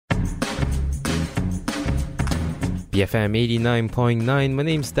BFM 89.9, my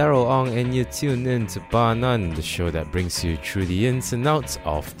name's Daryl Ong and you're tuned in to Bar None, the show that brings you through the ins and outs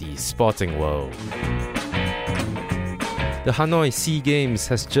of the sporting world. The Hanoi SEA Games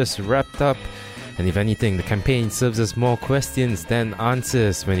has just wrapped up, and if anything, the campaign serves us more questions than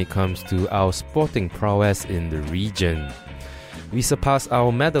answers when it comes to our sporting prowess in the region. We surpassed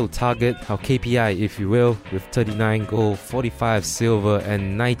our medal target, our KPI if you will, with 39 gold, 45 silver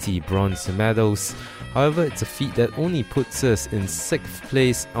and 90 bronze medals. However, it's a feat that only puts us in 6th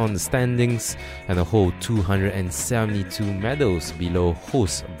place on the standings and a whole 272 medals below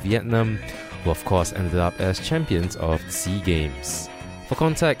host Vietnam, who of course ended up as champions of the SEA Games. For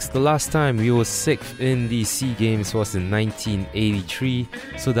context, the last time we were 6th in the SEA Games was in 1983,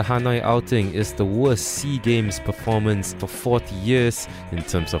 so the Hanoi outing is the worst SEA Games performance for 40 years in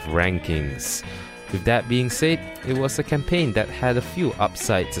terms of rankings. With that being said, it was a campaign that had a few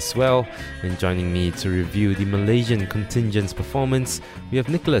upsides as well, and joining me to review the Malaysian contingent's performance, we have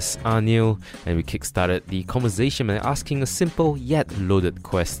Nicholas Arniel, and we kickstarted the conversation by asking a simple yet loaded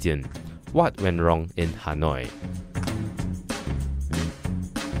question. What went wrong in Hanoi?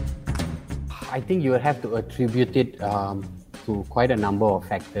 I think you would have to attribute it to quite a number of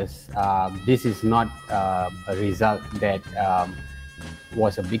factors. This is not a result that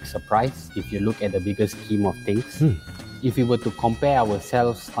was a big surprise if you look at the bigger scheme of things. If we were to compare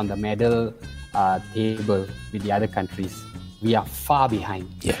ourselves on the medal table with the other countries, we are far behind.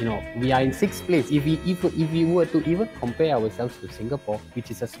 Yeah. You know, we are in 6th place. If we were to even compare ourselves to Singapore,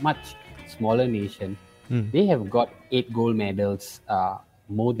 which is a much smaller nation, they have got 8 gold medals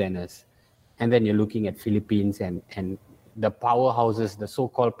more than us. And then you're looking at Philippines and the powerhouses, the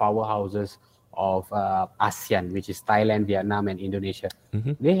so-called powerhouses of ASEAN, which is Thailand, Vietnam, and Indonesia.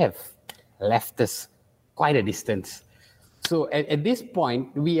 They have left us quite a distance. So at this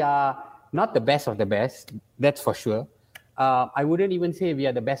point, we are not the best of the best, that's for sure. I wouldn't even say we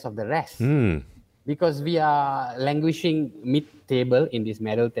are the best of the rest, because we are languishing mid-table in this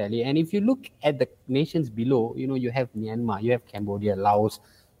medal tally. And if you look at the nations below, you know, you have Myanmar, you have Cambodia, Laos,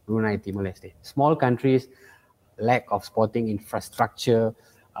 Brunei, Timor-Leste. Small countries, lack of sporting infrastructure.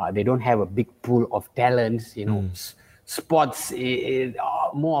 They don't have a big pool of talents. You know, sports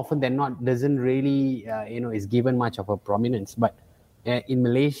more often than not doesn't really is given much of a prominence. But in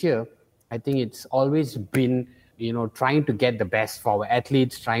Malaysia, I think it's always been trying to get the best for our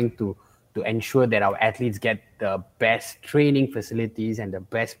athletes, trying to ensure that our athletes get the best training facilities and the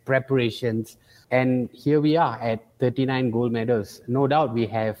best preparations. And here we are at 39 gold medals. No doubt we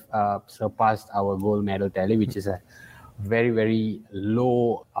have surpassed our gold medal tally, which is a very, very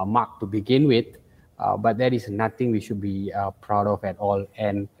low mark to begin with. But that is nothing we should be proud of at all.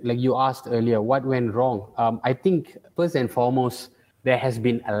 And like you asked earlier, what went wrong? I think first and foremost, there has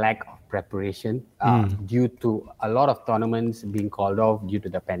been a lack of preparation due to a lot of tournaments being called off due to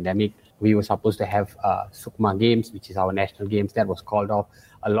the pandemic. We were supposed to have Sukma Games, which is our national games, that was called off.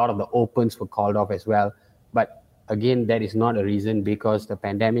 A lot of the Opens were called off as well. But again, that is not a reason, because the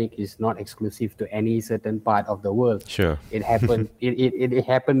pandemic is not exclusive to any certain part of the world. Sure. It happened. it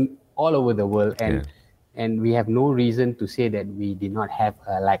happened all over the world, and we have no reason to say that we did not have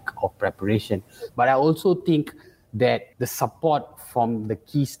a lack of preparation. But I also think that the support from the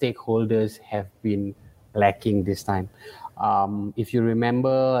key stakeholders have been lacking this time. If you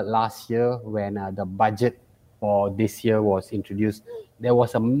remember last year when the budget for this year was introduced, there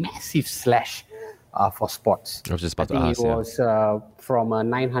was a massive slash for sports. I was just about to think ask. It was from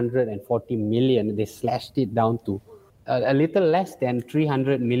 940 million, they slashed it down to a little less than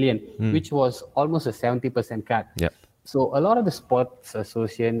 300 million, which was almost a 70% cut. Yep. So a lot of the sports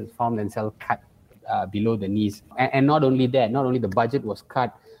associations found themselves cut below the knees. And not only that, not only the budget was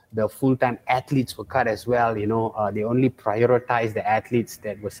cut, the full-time athletes were cut as well. They only prioritized the athletes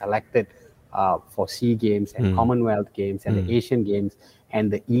that were selected for SEA Games and Commonwealth Games and the Asian Games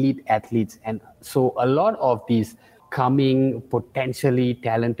and the elite athletes. And so a lot of these coming potentially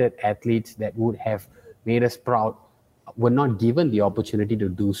talented athletes that would have made us proud were not given the opportunity to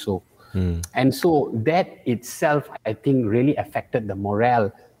do so. And so that itself, I think, really affected the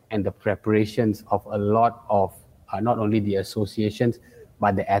morale and the preparations of a lot of not only the associations,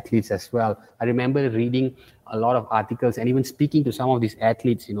 but the athletes as well. I remember reading a lot of articles and even speaking to some of these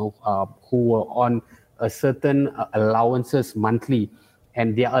athletes, who were on a certain allowances monthly,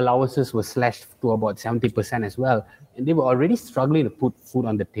 and their allowances were slashed to about 70% as well. And they were already struggling to put food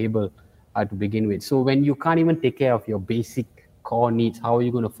on the table to begin with. So when you can't even take care of your basic core needs, how are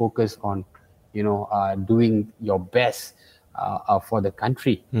you going to focus on, doing your best for the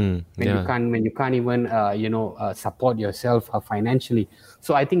country when you can't even support yourself financially.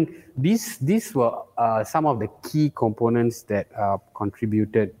 So I think these were some of the key components that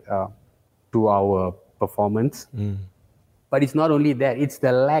contributed to our performance. But it's not only that, it's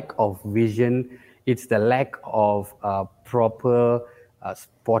the lack of vision, it's the lack of proper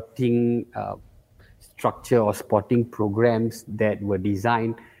sporting structure or sporting programs that were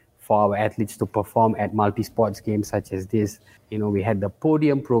designed for our athletes to perform at multi-sports games such as this. We had the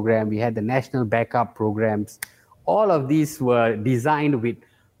podium program, we had the national backup programs. All of these were designed with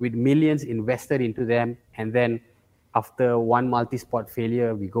millions invested into them. And then after one multi-sport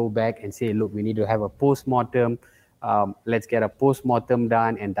failure, we go back and say, look, we need to have a post-mortem. Let's get a post-mortem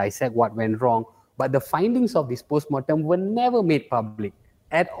done and dissect what went wrong. But the findings of this post-mortem were never made public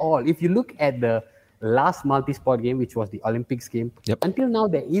at all. If you look at the last multi-sport game, which was the Olympics game, until now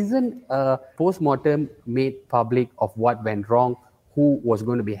there isn't a post-mortem made public of what went wrong, who was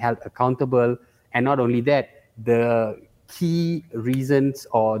going to be held accountable, and not only that, the key reasons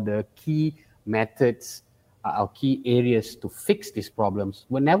or the key methods or key areas to fix these problems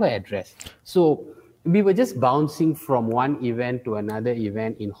were never addressed. So we were just bouncing from one event to another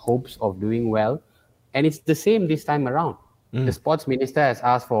event in hopes of doing well, and it's the same this time around. The sports minister has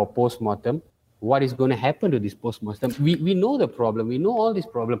asked for a post-mortem. What is going to happen to this post-mortem? We know the problem. We know all this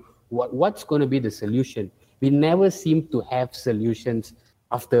problem. What's going to be the solution? We never seem to have solutions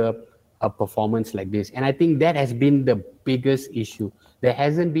after a performance like this. And I think that has been the biggest issue. There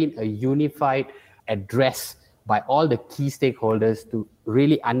hasn't been a unified address by all the key stakeholders to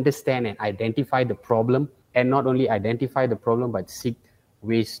really understand and identify the problem, and not only identify the problem, but seek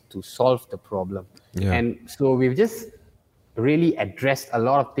ways to solve the problem. And so we've just really addressed a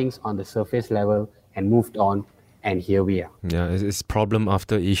lot of things on the surface level and moved on, and here we are. Yeah, it's problem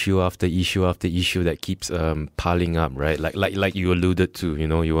after issue after issue after issue that keeps piling up, right? Like you alluded to,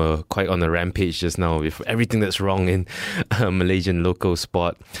 you were quite on a rampage just now with everything that's wrong in Malaysian local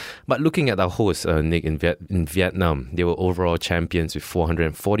sport. But looking at our hosts, Nick, in Vietnam, they were overall champions with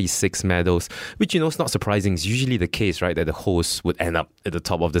 446 medals, which, is not surprising. It's usually the case, right, that the hosts would end up at the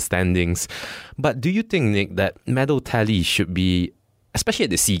top of the standings. But do you think, Nick, that medal tally should be, especially at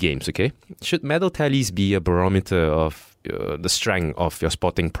the SEA Games, okay? Should medal tallies be a barometer of the strength of your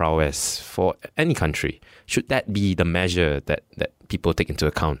sporting prowess for any country? Should that be the measure that people take into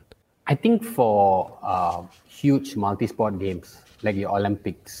account? I think for huge multi-sport games, like your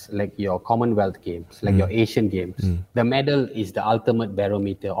Olympics, like your Commonwealth Games, like your Asian Games, the medal is the ultimate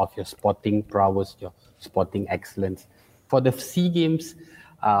barometer of your sporting prowess, your sporting excellence. For the SEA Games,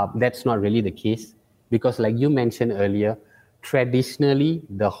 that's not really the case, because like you mentioned earlier, traditionally,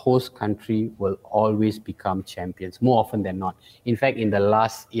 the host country will always become champions, more often than not. In fact, in the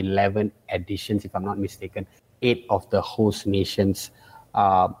last 11 editions, if I'm not mistaken, 8 of the host nations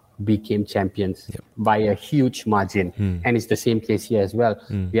became champions by a huge margin. And it's the same case here as well.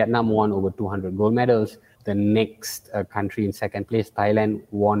 Vietnam won over 200 gold medals. The next country in second place, Thailand,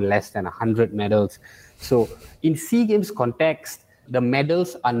 won less than 100 medals. So in SEA Games context, the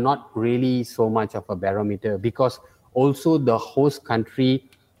medals are not really so much of a barometer, because also the host country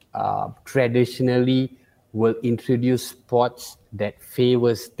traditionally will introduce sports that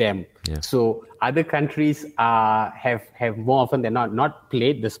favors them. So other countries have more often than not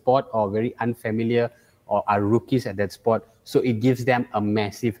played the sport, or very unfamiliar, or are rookies at that sport. So it gives them a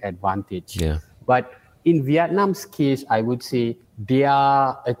massive advantage. But in Vietnam's case, I would say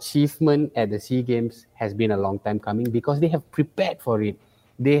their achievement at the SEA Games has been a long time coming, because they have prepared for it.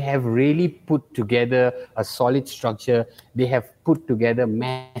 They have really put together a solid structure. They have put together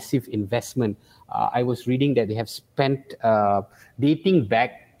massive investment. I was reading that they have spent, dating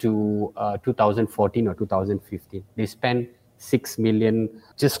back to 2014 or 2015, they spent 6 million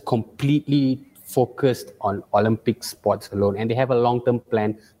just completely focused on Olympic sports alone. And they have a long-term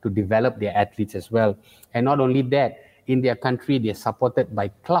plan to develop their athletes as well. And not only that, in their country, they're supported by a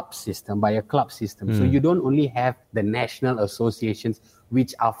club system. So you don't only have the national associations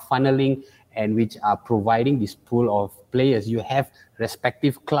which are funneling and which are providing this pool of players. You have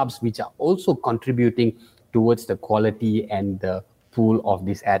respective clubs which are also contributing towards the quality and the pool of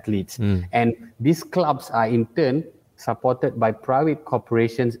these athletes. And these clubs are in turn supported by private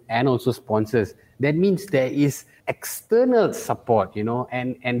corporations and also sponsors. That means there is external support,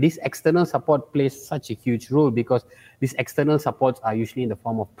 and this external support plays such a huge role, because these external supports are usually in the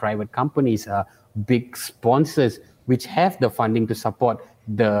form of private companies, big sponsors, which have the funding to support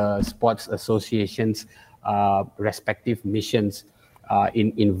the sports associations' respective missions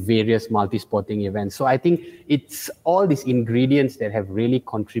in various multi-sporting events. So I think it's all these ingredients that have really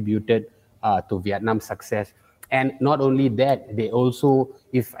contributed to Vietnam's success. And not only that, they also,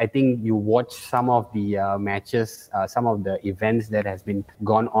 if I think you watch some of the matches, some of the events that has been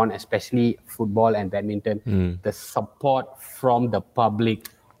gone on, especially football and badminton, the support from the public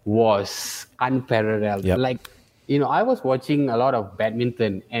was unparalleled. Yep. Like, I was watching a lot of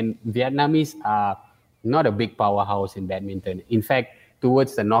badminton, and Vietnamese are not a big powerhouse in badminton. In fact,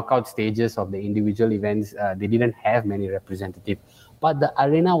 towards the knockout stages of the individual events, they didn't have many representatives. But the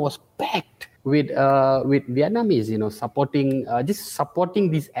arena was packed with Vietnamese,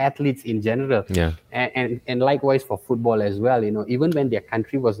 supporting these athletes in general. Yeah. And likewise for football as well. Even when their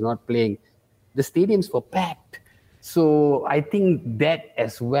country was not playing, the stadiums were packed. So I think that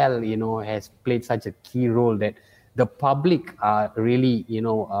as well, has played such a key role, that the public are really,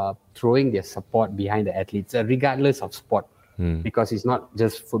 throwing their support behind the athletes, regardless of sport, because it's not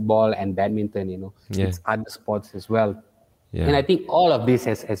just football and badminton, it's other sports as well. Yeah. And I think all of this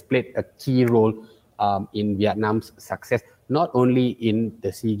has played a key role in Vietnam's success, not only in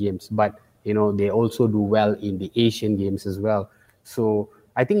the SEA Games, but they also do well in the Asian Games as well. So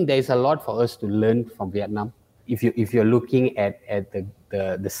I think there is a lot for us to learn from Vietnam. If you're looking at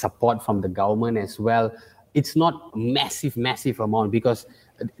the support from the government as well, it's not massive amount, because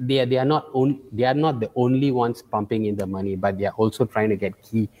they are not the only ones pumping in the money, but they are also trying to get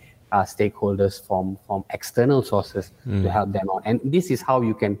key stakeholders from external sources to help them out. And this is how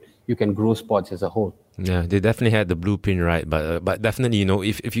you can grow sports as a whole. Yeah, they definitely had the blueprint right, but definitely,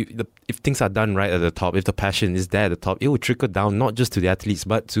 if things are done right at the top, if the passion is there at the top, it will trickle down not just to the athletes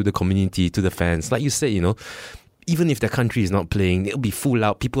but to the community, to the fans. Like you said, even if their country is not playing, they'll be full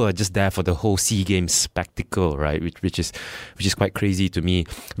out. People are just there for the whole SEA Games spectacle, right? Which is quite crazy to me.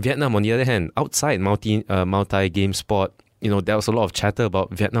 Vietnam, on the other hand, outside multi-game sport, there was a lot of chatter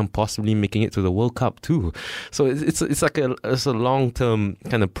about Vietnam possibly making it to the World Cup too. So it's like a long-term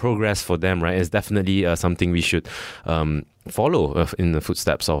kind of progress for them, right? It's definitely something we should follow in the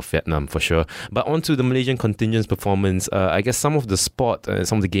footsteps of Vietnam for sure. But on to the Malaysian contingent's performance. I guess some of the sport,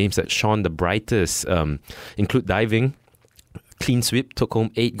 some of the games that shone the brightest include diving. Clean sweep, took home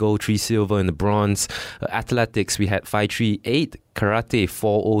 8 gold, 3 silver in the bronze. Athletics, we had 538, karate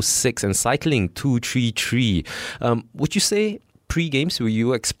 406, and cycling 233. Would you say pre-games, were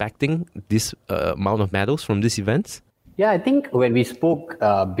you expecting this amount of medals from these events? Yeah, I think when we spoke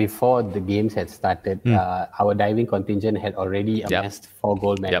before the games had started, our diving contingent had already amassed 4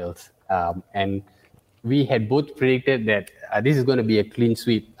 gold medals. And we had both predicted that this is going to be a clean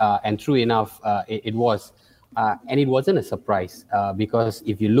sweep. And true enough, it was. And it wasn't a surprise because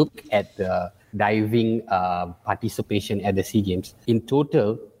if you look at the diving participation at the SEA Games, in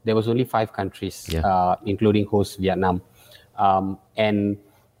total, there was only 5 countries, including host Vietnam. And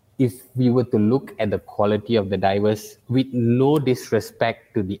if we were to look at the quality of the divers, with no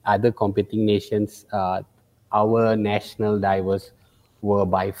disrespect to the other competing nations, our national divers were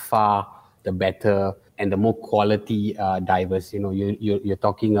by far the better and the more quality divers. You're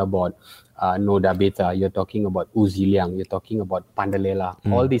talking about Noda Beta, you're talking about Uzi Liang, you're talking about Pandalela.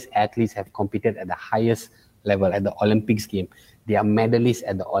 All these athletes have competed at the highest level at the Olympics game. They are medalists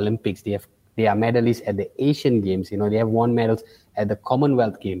at the Olympics. They are medalists at the Asian Games. They have won medals at the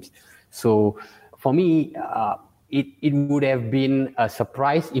Commonwealth Games. So for me, it would have been a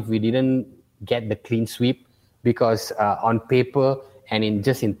surprise if we didn't get the clean sweep, because on paper and in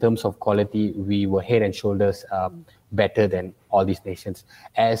terms of quality, we were head and shoulders better than all these nations.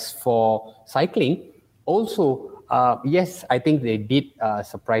 As for cycling, also, yes, I think they did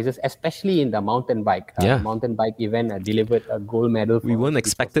surprises, especially in the mountain bike. Mountain bike event delivered a gold medal. We weren't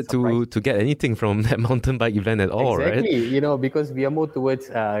expected to get anything from that mountain bike event at all, right? Exactly, because we are more towards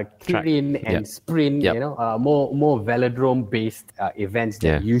Kirin and sprint, more velodrome-based events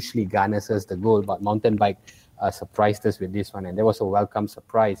that usually garners us the gold, but mountain bike surprised us with this one, and there was a welcome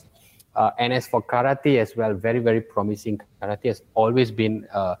surprise. And as for karate as well, very, very promising. Karate has always been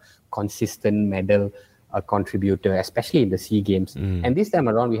a consistent medal contributor, especially in the SEA Games. And this time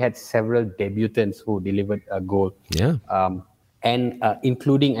around, we had several debutants who delivered a gold. And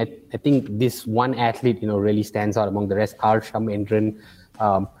including, I think this one athlete, really stands out among the rest, Arsham Endran.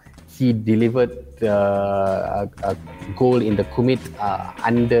 He delivered a gold in the Kumit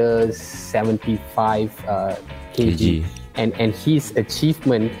under 75 kg. And his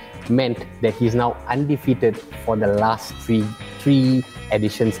achievement meant that he's now undefeated for the last three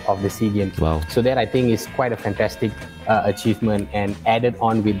editions of the SEA Games. Wow. So that I think is quite a fantastic achievement, and added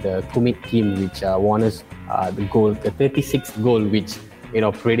on with the Kumit team, which won us the gold, the 36th gold, which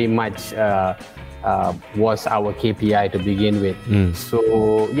pretty much was our KPI to begin with.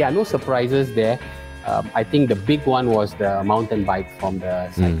 So no surprises there. I think the big one was the mountain bike from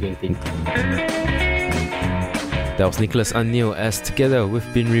the cycling team. That was Nicholas Anil, as together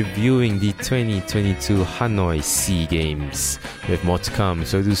we've been reviewing the 2022 Hanoi SEA Games. We have more to come,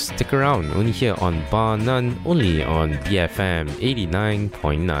 so do stick around, only here on Bar None, only on BFM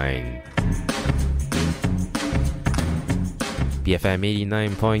 89.9. BFM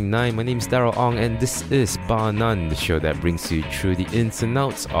 89.9, my name is Darryl Ong, and this is Bar None, the show that brings you through the ins and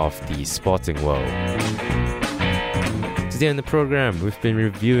outs of the sporting world. Today on the program, we've been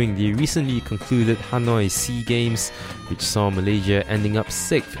reviewing the recently concluded Hanoi SEA Games, which saw Malaysia ending up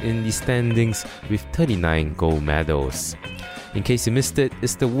 6th in the standings with 39 gold medals. In case you missed it,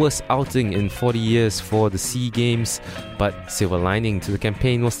 it's the worst outing in 40 years for the SEA Games, but silver lining to the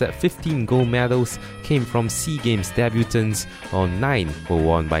campaign was that 15 gold medals came from SEA Games debutants, while 9 were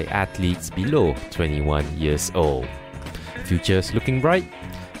won by athletes below 21 years old. Future's looking bright.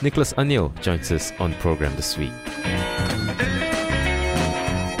 Nicholas Anil joins us on program this week.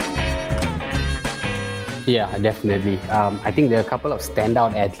 Yeah, definitely. I think there are a couple of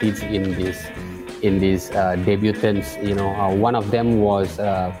standout athletes in these debutants. One of them was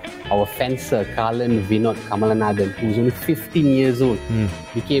our fencer Karlan Vinod Kamalanathan, who's only 15 years old,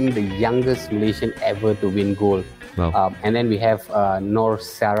 became the youngest Malaysian ever to win gold. Wow. And then we have Nor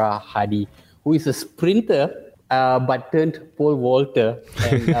Sarah Hadi, who is a sprinter but turned pole vaulter,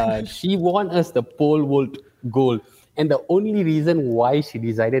 and she won us the pole vault gold. And the only reason why she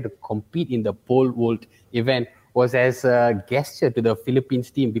decided to compete in the pole vault event was as a gesture to the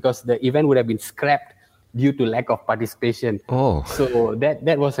Philippines team, because the event would have been scrapped due to lack of participation. Oh. So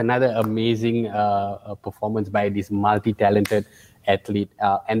that was another amazing performance by this multi-talented athlete.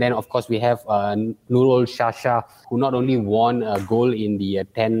 And then, of course, we have Nurul Shasha, who not only won a gold in the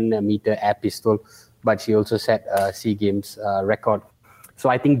 10-meter air pistol, but she also set a SEA Games record. So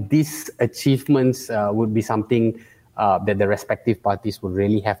I think these achievements would be something that the respective parties would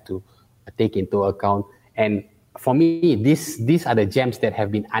really have to take into account. And for me, these are the gems that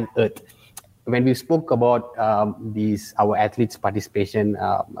have been unearthed. When we spoke about our athletes' participation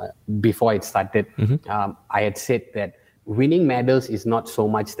before it started, I had said that winning medals is not so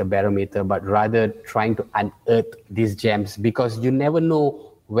much the barometer, but rather trying to unearth these gems, because you never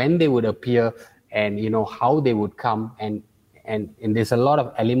know when they would appear and how they would come, and there's a lot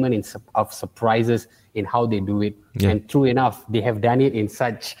of element of surprises in how they do it. Yeah. And true enough, they have done it in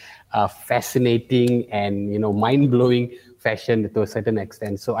such fascinating and mind-blowing fashion to a certain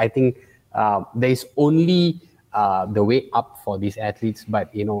extent. So I think there is only the way up for these athletes,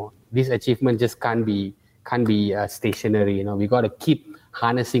 but this achievement just can't be stationary. We got to keep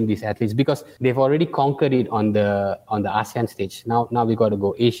harnessing these athletes, because they've already conquered it on the ASEAN stage. Now we got to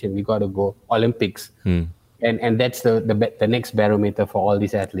go Asian, we got to go Olympics. And that's the next barometer for all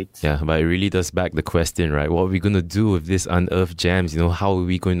these athletes. Yeah, but it really does beg the question, right? What are we going to do with these unearthed gems? How are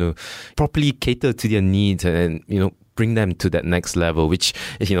we going to properly cater to their needs and bring them to that next level, which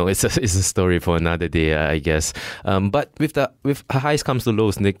it's a story for another day, I guess. But with highs comes the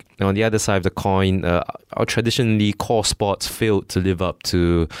lows, Nick. On the other side of the coin, our traditionally core sports failed to live up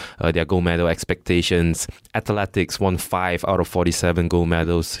to their gold medal expectations. Athletics won 5 out of 47 gold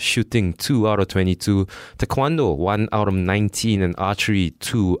medals, shooting 2 out of 22, taekwondo 1 out of 19, and archery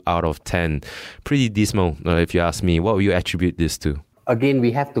 2 out of 10. Pretty dismal, if you ask me. What will you attribute this to? Again,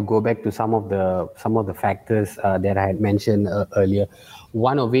 we have to go back to some of the factors that I had mentioned earlier.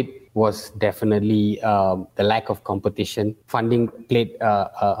 One of it was definitely the lack of competition. Funding played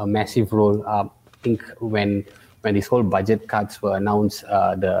a massive role. I think when this whole budget cuts were announced,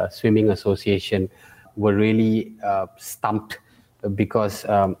 the Swimming Association were really stumped, because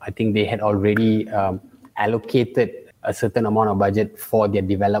I think they had already allocated a certain amount of budget for their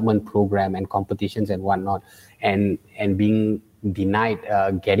development program and competitions and whatnot, and being denied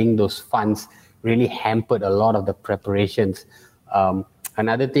getting those funds really hampered a lot of the preparations.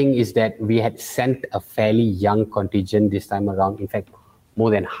 Another thing is that we had sent a fairly young contingent this time around. In fact, more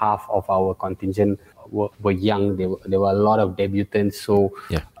than half of our contingent were young. There were a lot of debutants. So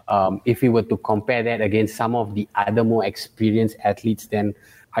yeah. If we were to compare that against some of the other more experienced athletes, then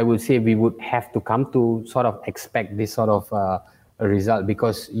I would say we would have to come to sort of expect this sort of a result,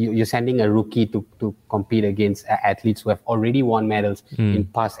 because you're sending a rookie to compete against athletes who have already won medals in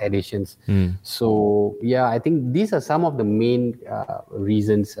past editions. So yeah, I think these are some of the main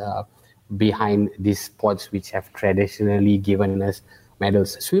reasons behind these sports which have traditionally given us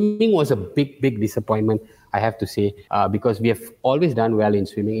medals. Swimming was a big disappointment, I have to say, because we have always done well in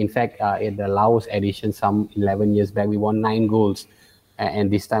swimming. In fact, in the Laos edition some 11 years back, we won 9 golds, and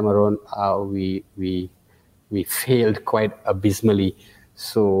this time around we failed quite abysmally.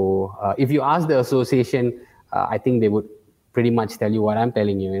 So if you ask the association, I think they would pretty much tell you what I'm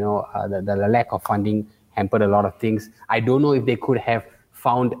telling you. The lack of funding hampered a lot of things. I don't know if they could have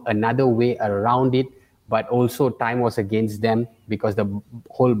found another way around it, but also time was against them because the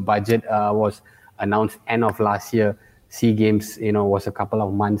whole budget was announced end of last year. SEA Games, was a couple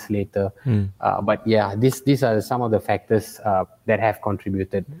of months later. But yeah, these are some of the factors that have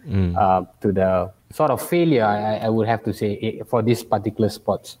contributed to the sort of failure, I would have to say, for this particular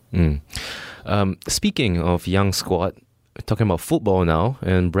sports. Speaking of young squad, talking about football now,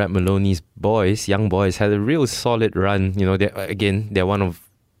 and Brad Maloney's young boys, had a real solid run. They're one of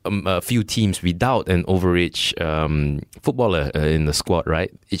a few teams without an overage footballer in the squad, right?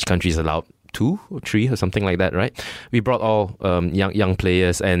 Each country is allowed 2 or 3 or something like that, right? We brought all young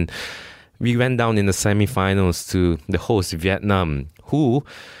players, and we went down in the semi-finals to the host Vietnam, who,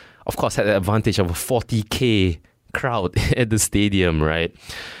 of course, had the advantage of a 40,000 crowd at the stadium, right?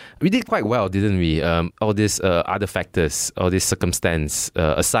 We did quite well, didn't we? All these other factors, all this circumstance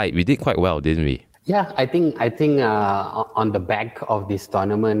aside, we did quite well, didn't we? Yeah, I think on the back of this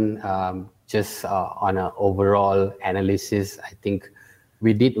tournament, just on an overall analysis, I think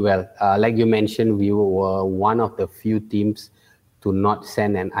we did well. Like you mentioned, we were one of the few teams to not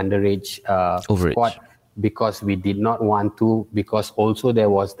send an underage squad because we did not want to. Because also there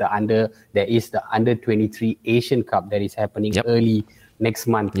is the under 23 Asian Cup that is happening early next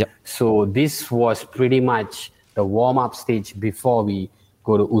month. So this was pretty much the warm-up stage before we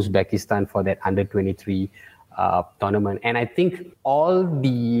go to Uzbekistan for that under 23 tournament. And I think all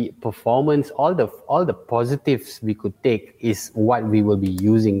the performance, all the positives we could take is what we will be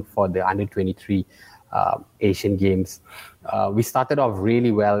using for the under 23 Asian Games. We started off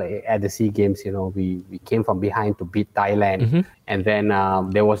really well at the SEA Games. We came from behind to beat Thailand, and then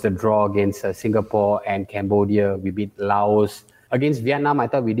there was the draw against Singapore and Cambodia. We beat Laos. Against Vietnam, I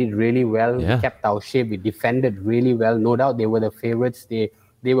thought we did really well. We kept our shape. We defended really well. No doubt they were the favorites. They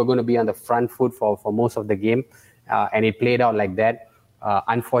were going to be on the front foot for most of the game, and it played out like that.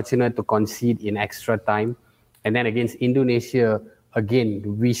 Unfortunate to concede in extra time. And then against Indonesia, again,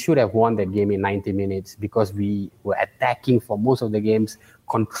 we should have won that game in 90 minutes because we were attacking for most of the games,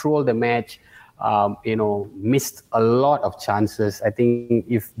 controlled the match, missed a lot of chances. I think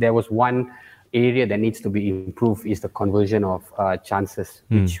if there was one area that needs to be improved is the conversion of chances,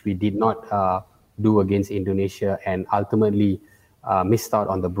 which we did not do against Indonesia, and ultimately missed out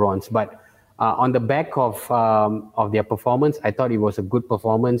on the bronze. But on the back of their performance, I thought it was a good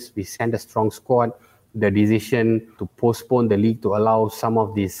performance. We sent a strong squad. The decision to postpone the league to allow some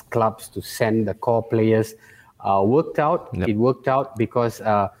of these clubs to send the core players worked out. It worked out because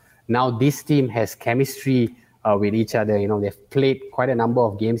now this team has chemistry with each other. They've played quite a number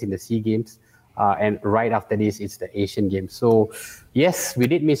of games in the SEA Games. And right after this, it's the Asian Games. So, yes, we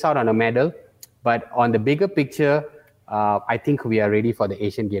did miss out on a medal. But on the bigger picture, I think we are ready for the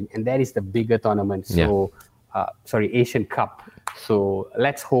Asian Game. And that is the bigger tournament. So, Asian Cup. So,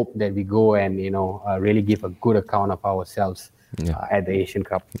 let's hope that we go and, really give a good account of ourselves at the Asian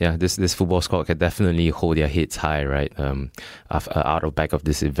Cup. Yeah, this football squad can definitely hold their heads high, right? Out of back of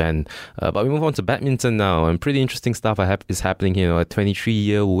this event. But we move on to badminton now, and pretty interesting stuff is happening here. A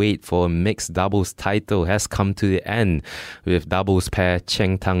 23-year wait for a mixed doubles title has come to the end, with doubles pair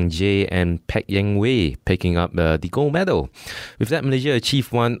Cheng Tang-jae and Pek Yen-wei picking up the gold medal. With that, Malaysia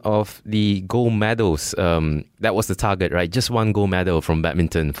achieved one of the gold medals. That was the target, right? Just one gold medal from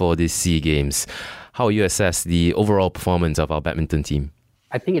badminton for this SEA Games. How you assess the overall performance of our badminton team?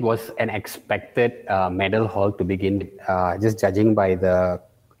 I think it was an expected medal haul to begin with, just judging by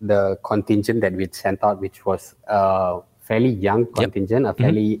the contingent that we sent out, which was a fairly young contingent, a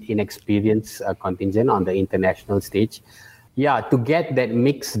fairly inexperienced contingent on the international stage. Yeah, to get that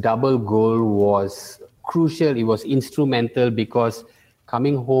mixed double goal was crucial. It was instrumental because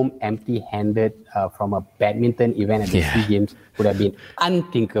coming home empty-handed from a badminton event at the SEA Games would have been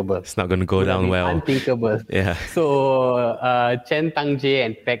unthinkable. It's not going to go down well. Unthinkable. Yeah. So Cheng Tang-jae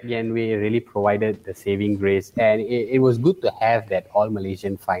and Pek Yen-wei really provided the saving grace, and it was good to have that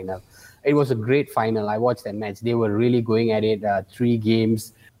All-Malaysian final. It was a great final. I watched that match. They were really going at it. 3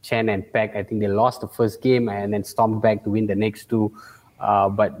 games. Chen and Pek, I think they lost the first game and then stormed back to win the next 2.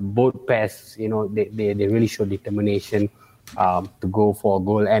 But both pairs, they really showed determination to go for a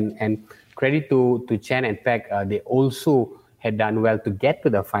goal, and credit to Chen and Pek, they also had done well to get to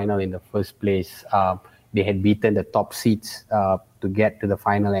the final in the first place. They had beaten the top seeds to get to the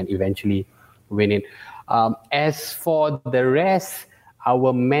final and eventually win it. As for the rest,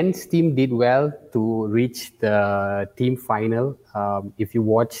 our men's team did well to reach the team final. If you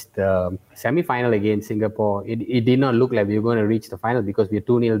watched the semi-final against Singapore, it did not look like we were going to reach the final because we were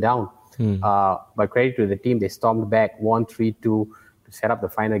 2-0 down. But credit to the team, they stormed back, won 3-2 to set up the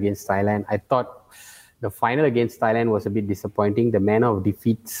final against Thailand. I thought The final against Thailand was a bit disappointing. The manner of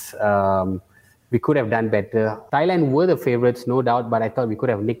defeats, we could have done better. Thailand were the favourites, no doubt, but I thought we could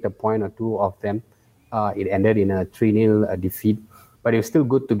have nicked a point or two of them. It ended in a 3-0 defeat, but it was still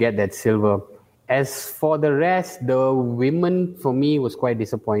good to get that silver. As for the rest, the women, for me, was quite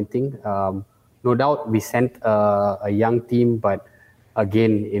disappointing. No doubt we sent a young team, but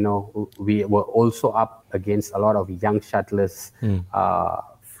again, we were also up against a lot of young shuttlers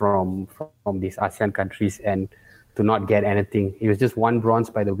from these ASEAN countries, and to not get anything. It was just 1 bronze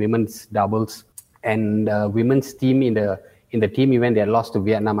by the women's doubles, and women's team in the team event, they had lost to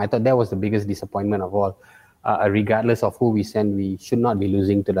Vietnam. I thought that was the biggest disappointment of all. Regardless of who we send, we should not be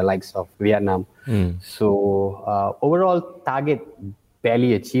losing to the likes of Vietnam. So overall target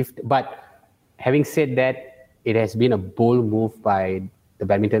barely achieved. But having said that, it has been a bold move by the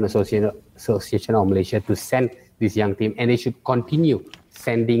Badminton Association of Malaysia to send this young team, and they should continue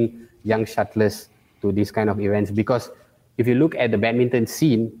sending young shuttlers to these kind of events, because if you look at the badminton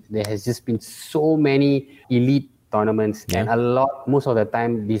scene, there has just been so many elite tournaments, and most of the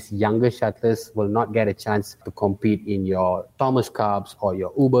time these younger shuttlers will not get a chance to compete in your Thomas Cups or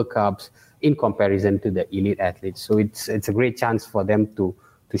your Uber Cups in comparison to the elite athletes. So it's a great chance for them to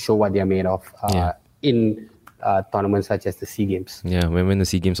show what they're made of in tournaments such as the SEA Games. Yeah, when the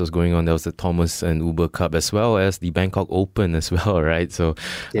SEA Games was going on, there was the Thomas and Uber Cup as well as the Bangkok Open as well, right? So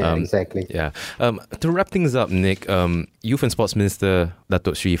exactly. Yeah. To wrap things up, Nick, Youth and Sports Minister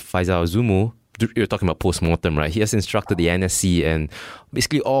Datuk Sri Faizal Azumu, you're talking about post-mortem, right? He has instructed the NSC and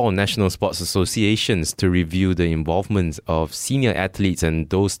basically all national sports associations to review the involvement of senior athletes and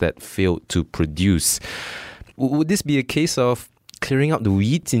those that failed to produce. Would this be a case of clearing out the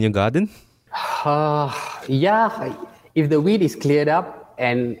weeds in your garden? Yeah, if the weed is cleared up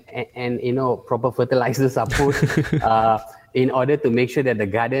and proper fertilizers are put in order to make sure that the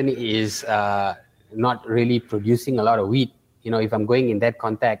garden is not really producing a lot of weed. If I'm going in that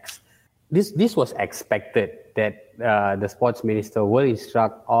context, this was expected, that the sports minister will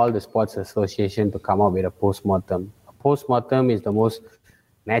instruct all the sports association to come up with a post-mortem. A post-mortem is the most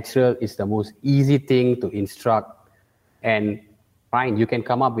natural, it's the most easy thing to instruct, and fine, you can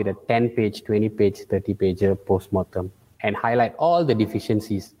come up with a 10-page, 20-page, 30-page post-mortem and highlight all the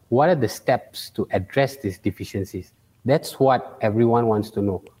deficiencies. What are the steps to address these deficiencies? That's what everyone wants to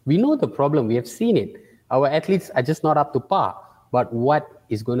know. We know the problem, we have seen it. Our athletes are just not up to par, but what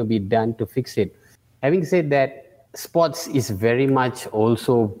is going to be done to fix it? Having said that, sports is very much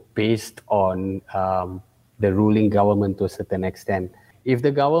also based on the ruling government to a certain extent. If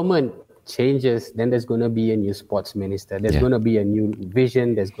the government changes, then there's going to be a new sports minister. There's going to be a new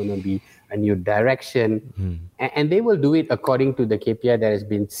vision. There's going to be a new direction. And they will do it according to the KPI that has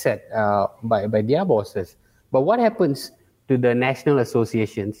been set by their bosses. But what happens to the national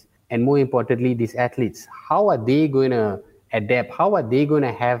associations, and more importantly, these athletes? How are they going to adapt? How are they going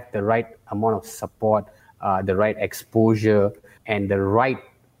to have the right amount of support, the right exposure, and the right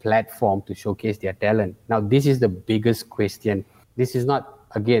platform to showcase their talent? Now, this is the biggest question. This is not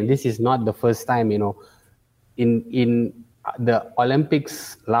the first time, in the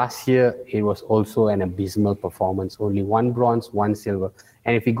Olympics last year, it was also an abysmal performance. Only 1 bronze, 1 silver.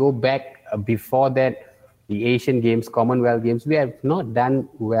 And if we go back before that, the Asian Games, Commonwealth Games, we have not done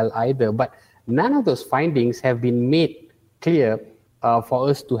well either. But none of those findings have been made clear for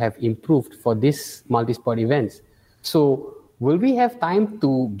us to have improved for these multi-sport events. So will we have time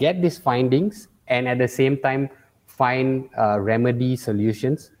to get these findings and at the same time find remedy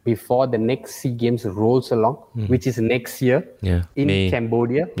solutions before the next SEA Games rolls along, which is next year in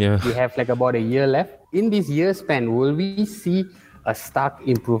Cambodia? We have about a year left. In this year span, will we see a stark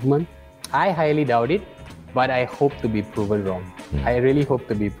improvement? I highly doubt it, but I hope to be proven wrong. I really hope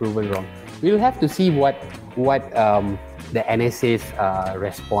to be proven wrong. We'll have to see what the NSA's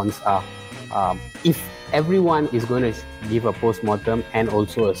response are. If everyone is going to give a post-mortem and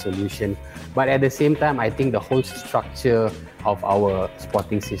also a solution. But at the same time, I think the whole structure of our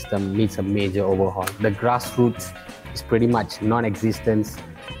sporting system needs a major overhaul. The grassroots is pretty much non-existent.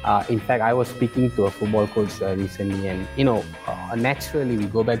 In fact, I was speaking to a football coach recently, and naturally we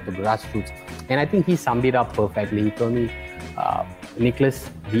go back to grassroots. And I think he summed it up perfectly. He told me, Nicholas,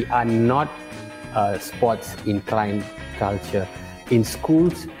 we are not a sports-inclined culture. In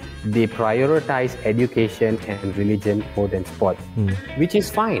schools, they prioritize education and religion more than sport, which is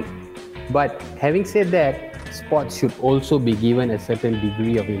fine. But having said that, sports should also be given a certain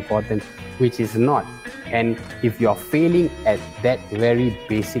degree of importance, which is not. And if you're failing at that very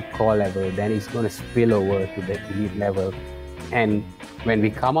basic core level, then it's going to spill over to the elite level. And when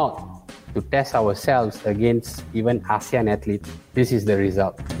we come out to test ourselves against even ASEAN athletes, this is the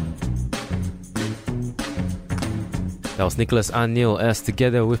result. That was Nicholas Anil, as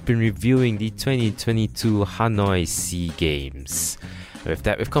together we've been reviewing the 2022 Hanoi SEA Games. With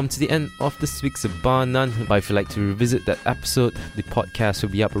that, we've come to the end of this week's Bar None. But if you'd like to revisit that episode, the podcast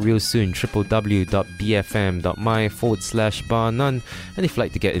will be up real soon, www.bfm.my/Bar None. And if you'd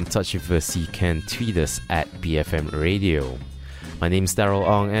like to get in touch with us, you can tweet us at BFM Radio. My name's Daryl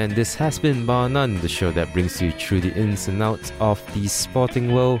Ong, and this has been Bar None, the show that brings you through the ins and outs of the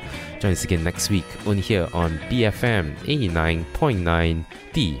sporting world. Join us again next week, only here on BFM 89.9,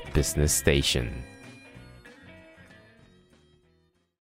 the business station.